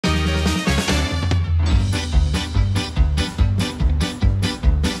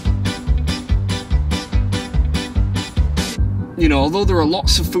you know, although there are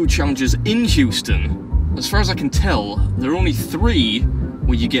lots of food challenges in Houston, as far as I can tell, there are only 3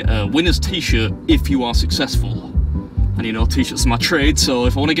 where you get a winner's t-shirt if you are successful. And you know, t-shirts are my trade, so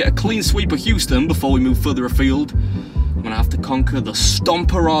if I want to get a clean sweep of Houston before we move further afield, I'm gonna have to conquer the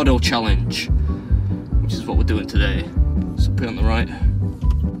Stomperado challenge, which is what we're doing today. So put it on the right.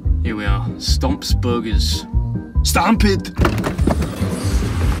 Here we are, Stomp's Burgers. Stamp it!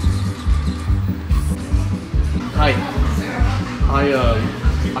 Hi.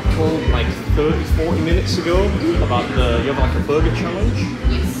 I called like 30-40 minutes ago about you have like a burger challenge?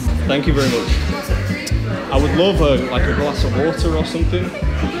 Yes. Thank you very much. I would love like a glass of water or something.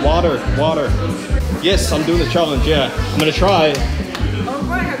 Water. Yes, I'm doing a challenge, yeah. I'm gonna try. Oh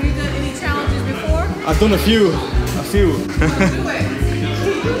right, have you done any challenges before? I've done a few. Do it.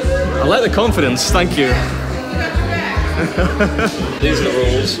 I like the confidence, thank you. These are the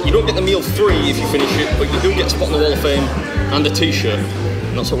rules. You don't get the meal free if you finish it, but you do get a spot on the Wall of Fame and a t-shirt.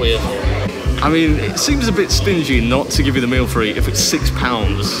 And that's what we're here for. I mean, it seems a bit stingy not to give you the meal free if it's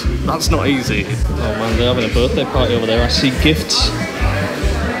 £6. That's not easy. Oh man, they're having a birthday party over there. I see gifts.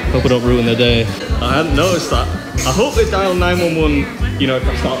 Hope I don't ruin their day. I hadn't noticed that. I hope they dial 911, you know, if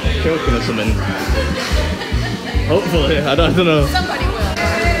I start choking or something. Hopefully, I don't know. Somebody will.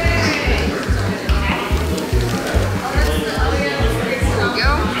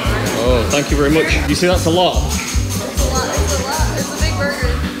 Oh, thank you very much. You see, that's a lot. It's a lot. It's a big burger.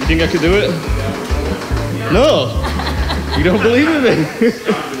 You think I could do it? No! You don't believe in me?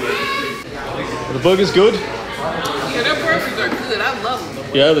 The burger's good? Yeah, their burgers are good. I love them.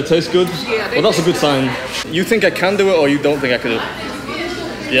 Yeah, they taste good? Yeah, they well, that's a good sign. You think I can do it or you don't think I can do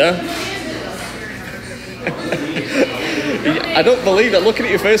it? Yeah? I don't believe that. Looking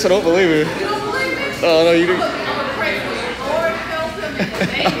at your face, I don't believe you. You don't believe me? Oh, no, you do. I'm going to pray for you. Lord, help him in the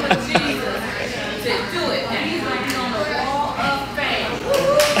name of Jesus to do it. And he's going to be on the Wall of Fame.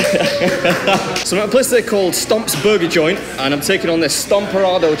 So I'm at a place there called Stomp's Burger Joint, and I'm taking on this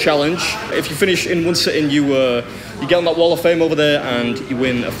Stomperado challenge. If you finish in one sitting, you get on that Wall of Fame over there, and you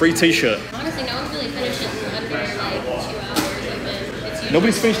win a free t-shirt. Honestly, no one's really finished it under like 2 hours. It's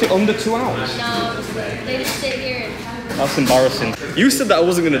Nobody's finished it under 2 hours? No, they just sit here and... That's embarrassing. You said that I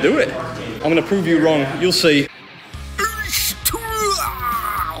wasn't going to do it. I'm going to prove you wrong. You'll see.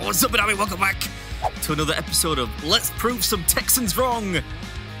 What's up, everybody? Welcome back to another episode of Let's Prove Some Texans Wrong.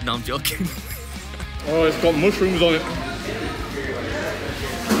 No, I'm joking. Oh, it's got mushrooms on it.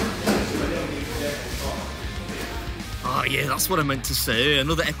 Oh, yeah, that's what I meant to say.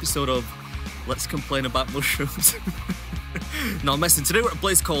 Another episode of Let's Complain About Mushrooms. No, I'm messing. Today we're at a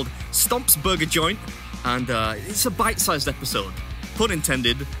place called Stomp's Burger Joint, and it's a bite-sized episode, pun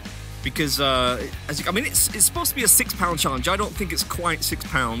intended, because it's supposed to be a £6 challenge. I don't think it's quite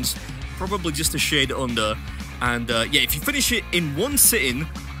 £6, probably just a shade under. And yeah, if you finish it in one sitting,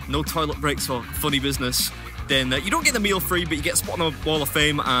 no toilet breaks or funny business, then you don't get the meal free, but you get a spot on the Wall of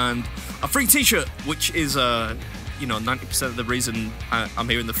Fame and a free t-shirt, which is you know, 90% of the reason I'm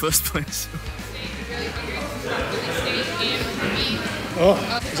here in the first place. Oh,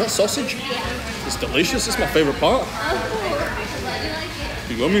 is that sausage? It's delicious. It's my favourite part.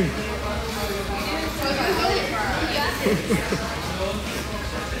 You got me.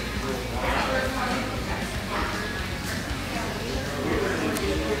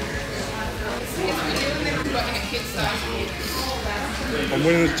 I'm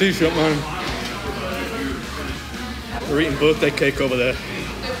winning this t-shirt, man. We're eating birthday cake over there.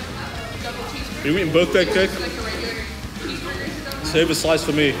 Are you eating birthday cake? Save a slice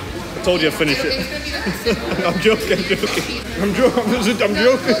for me. I told you I'd finish it. I'm joking. I'm joking. It's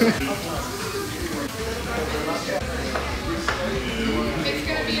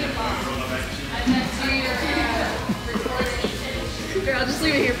gonna be in a box. Here, I'll just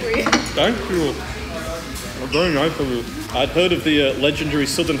leave it here for you. Thank you. Well, very nice of you. I'd heard of the legendary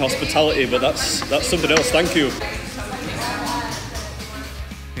Southern hospitality, but that's something else. Thank you.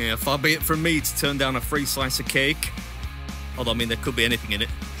 Yeah, far be it from me to turn down a free slice of cake. Although, I mean, there could be anything in it.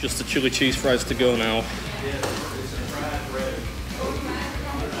 Just the chili cheese fries to go now.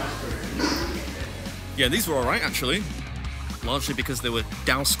 Yeah, these were alright, actually. Largely because they were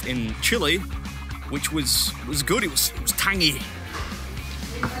doused in chili, which was good. It was tangy.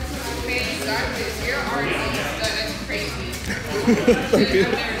 You're already that's crazy. Thank you.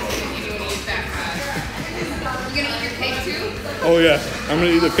 You gonna eat your cake too? Oh yeah, I'm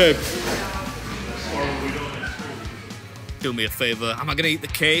gonna eat the cake. Do me a favour, am I gonna eat the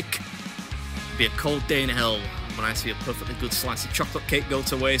cake? It'd be a cold day in hell when I see a perfectly good slice of chocolate cake go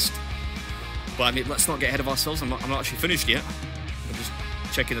to waste. But I mean, let's not get ahead of ourselves. I'm not actually finished yet. I'm just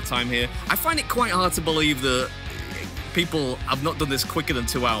checking the time here. I find it quite hard to believe that people have not done this quicker than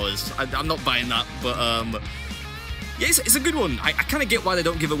 2 hours. I'm not buying that, but yeah, it's a good one. I kind of get why they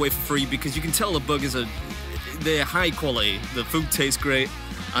don't give away for free, because you can tell the burgers they're high quality, the food tastes great,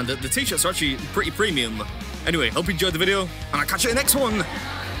 and the t-shirts are actually pretty premium. Anyway, hope you enjoyed the video, and I'll catch you in the next one.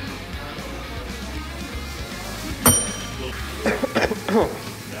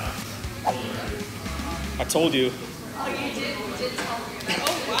 I told you. Oh, you did tell me.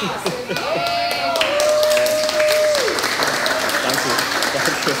 Oh, wow. Thank you.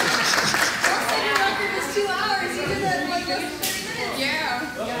 The record was 2 hours. You did that in like less than 30 minutes.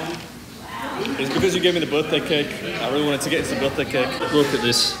 Yeah. It's because you gave me the birthday cake. I really wanted to get into the birthday cake. Look at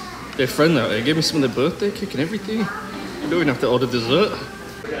this. Their friend out there gave me some of their birthday cake and everything. You don't even have to order dessert.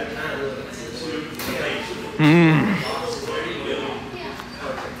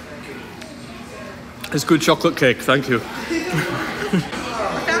 It's good chocolate cake, thank you. I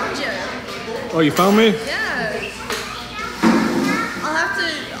found you. Oh, you found me? Yeah.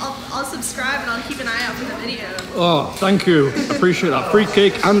 I'll subscribe and I'll keep an eye out for the video. Oh, thank you. Appreciate that. Free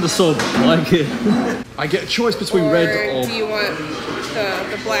cake and the sub. I like it. I get a choice between red or... do you want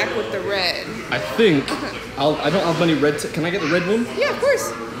the black with the red? I think I don't have many red. Can I get the red one? Yeah, of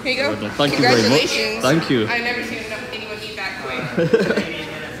course. Here you go. Thank you very much. Thank you. I've never seen anyone eat back away.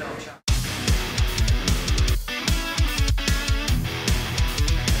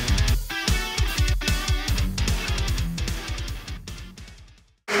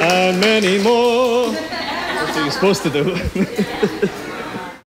 And many more. That's what you're supposed to do.